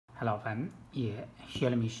Hello friend, yeah,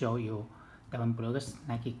 here let me show you Devin Booker's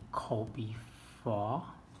Nike Kobe 4.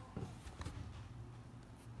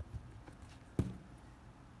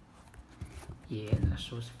 Yeah, the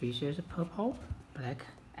shoes features purple, black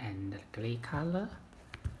and gray color.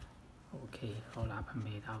 Okay, all up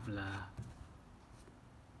made of the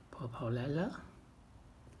purple leather.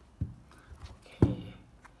 Okay,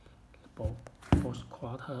 both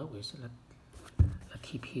quarter with the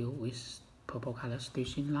TPU with purple color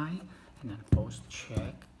stitching line, and then both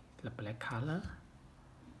check the black color.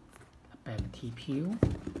 The back TPU.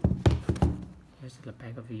 Here's the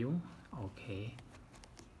back view. Okay,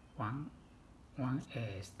 one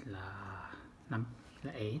is the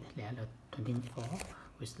 8, the other 24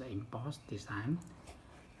 with the embossed design,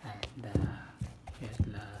 and here's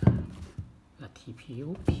the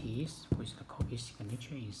TPU piece with the Kobe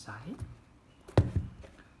signature inside.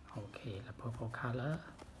 Okay, the purple color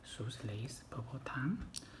shoes lace, purple tongue,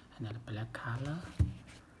 and then the black color.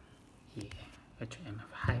 Yeah, HM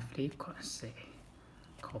high flip say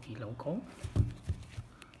Kobe logo.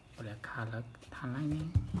 Black color tongue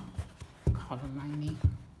lining, collar lining.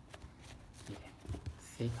 Yeah,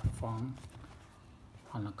 thick foam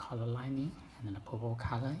on the collar lining, and then the purple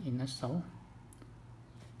color inner sole.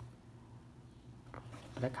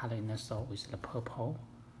 Black color inner sole with the purple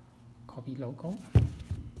Kobe logo.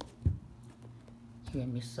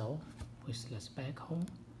 Midsole with the speckle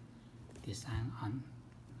design on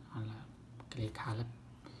the gray color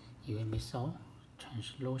midsole,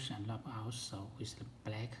 translucent rubber outsole with the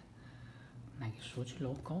black Nike Swoosh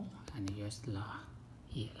logo, and here's the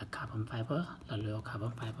carbon fiber, the real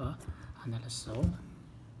carbon fiber under the sole.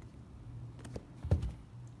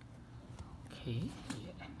 Okay,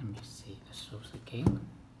 yeah, let me see the shoes again.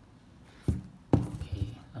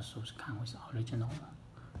 Okay, the shoes come with original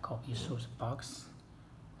Kobe shoes box.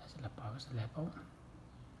 The box label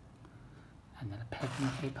and then the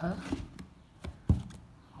packing paper.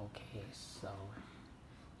 Okay, so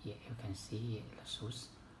yeah, you can see the shoes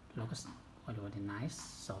looks really nice.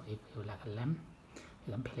 So if you like them,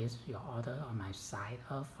 you can place your order on my site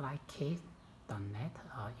of flykit.net,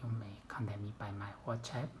 or you may contact me by my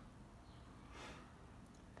WhatsApp.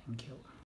 Thank you.